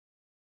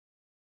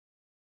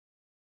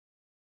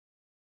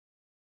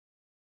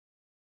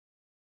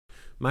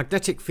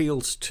Magnetic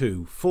fields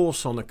 2,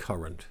 force on a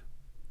current.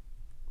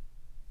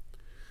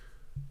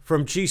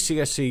 From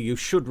GCSE you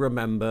should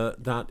remember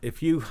that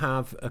if you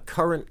have a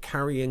current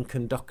carrying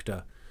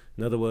conductor,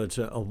 in other words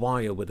a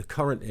wire with a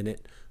current in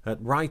it,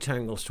 at right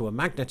angles to a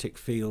magnetic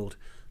field,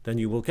 then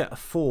you will get a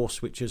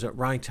force which is at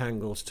right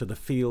angles to the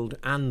field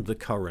and the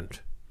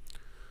current.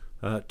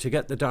 To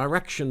get the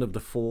direction of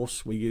the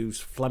force we use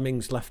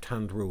Fleming's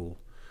left-hand rule.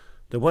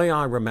 The way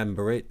I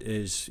remember it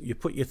is you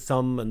put your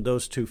thumb and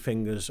those two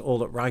fingers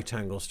all at right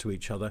angles to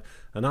each other,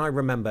 and I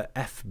remember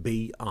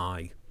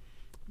FBI.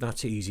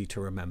 That's easy to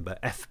remember,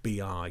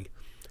 FBI.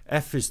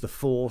 F is the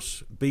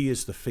force, B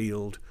is the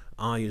field,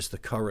 I is the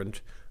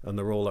current, and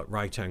they're all at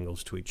right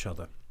angles to each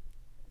other.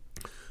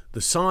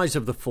 The size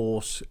of the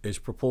force is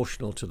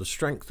proportional to the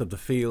strength of the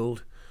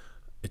field,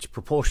 it's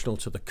proportional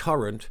to the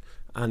current,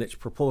 and it's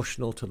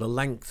proportional to the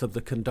length of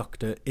the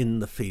conductor in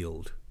the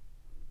field.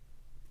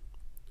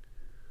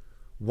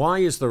 Why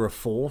is there a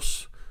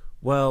force?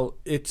 Well,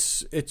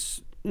 it's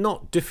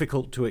not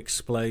difficult to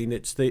explain.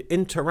 It's the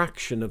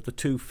interaction of the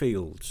two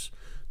fields.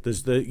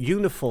 There's the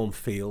uniform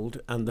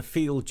field and the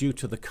field due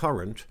to the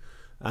current,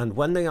 and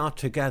when they are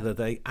together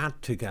they add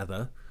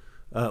together.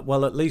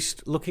 Well, at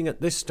least looking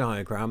at this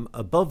diagram,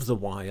 above the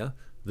wire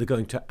they're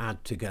going to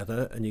add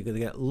together and you're going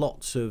to get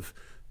lots of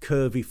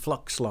curvy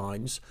flux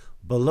lines.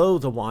 Below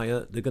the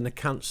wire they're going to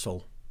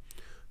cancel,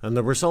 and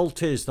the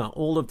result is that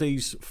all of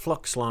these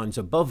flux lines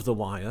above the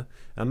wire,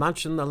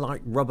 imagine they're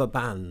like rubber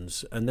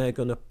bands and they're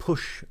going to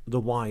push the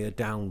wire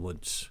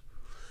downwards.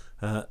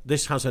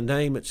 This has a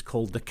name, it's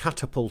called the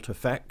catapult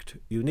effect.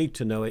 You need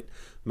to know it.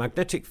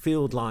 Magnetic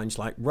field lines,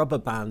 like rubber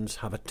bands,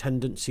 have a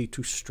tendency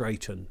to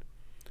straighten.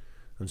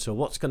 And so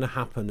what's going to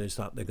happen is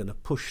that they're going to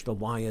push the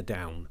wire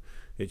down.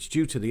 It's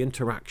due to the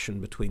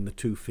interaction between the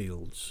two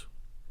fields.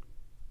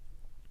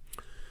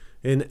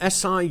 In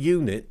SI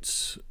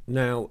units,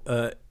 now,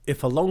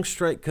 if a long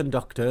straight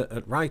conductor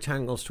at right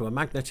angles to a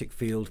magnetic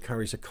field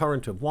carries a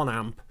current of 1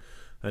 amp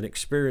and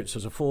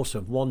experiences a force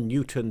of 1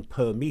 Newton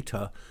per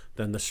meter,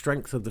 then the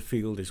strength of the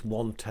field is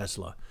 1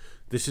 Tesla.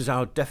 This is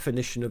our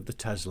definition of the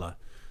Tesla.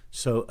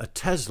 So a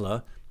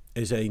Tesla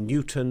is a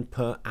Newton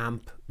per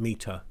amp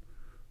meter.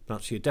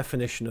 That's your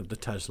definition of the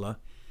Tesla.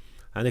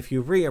 And if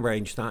you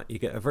rearrange that, you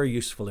get a very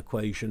useful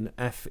equation,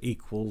 F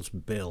equals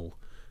BIL.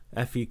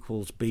 F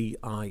equals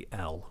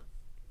BIL.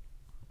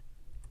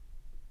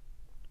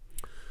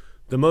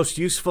 The most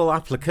useful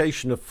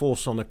application of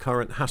force on a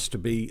current has to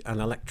be an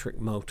electric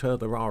motor.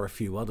 There are a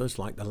few others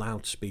like the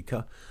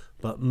loudspeaker,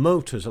 but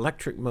motors,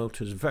 electric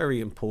motors, very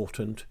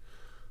important.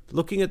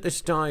 Looking at this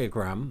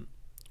diagram,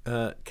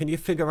 can you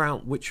figure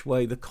out which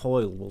way the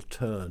coil will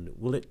turn?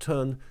 Will it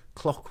turn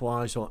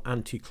clockwise or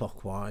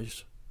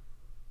anti-clockwise?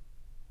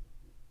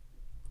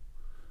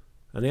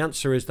 And the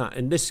answer is that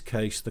in this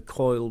case the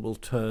coil will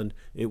turn,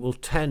 it will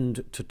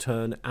tend to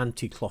turn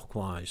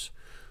anti-clockwise.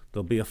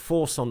 There'll be a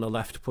force on the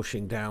left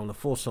pushing down, a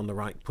force on the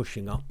right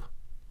pushing up.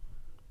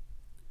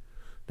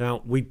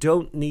 Now, we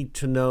don't need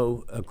to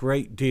know a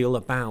great deal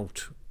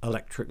about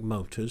electric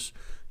motors.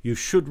 You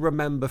should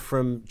remember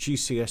from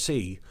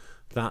GCSE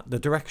that the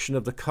direction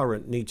of the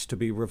current needs to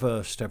be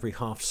reversed every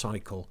half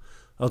cycle,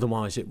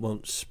 otherwise it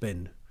won't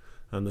spin.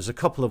 And there's a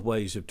couple of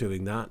ways of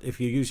doing that.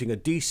 If you're using a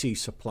DC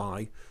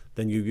supply,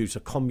 then you use a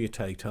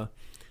commutator.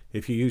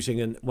 If you're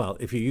using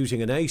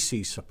an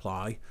AC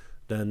supply,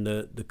 then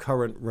the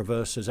current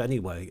reverses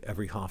anyway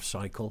every half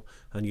cycle,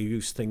 and you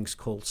use things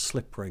called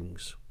slip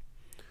rings.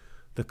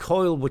 The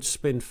coil would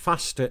spin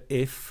faster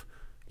if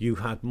you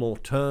had more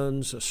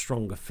turns, a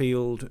stronger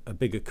field, a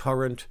bigger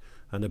current,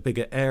 and a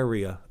bigger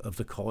area of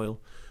the coil,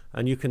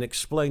 and you can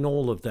explain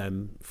all of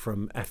them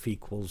from F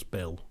equals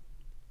BIL.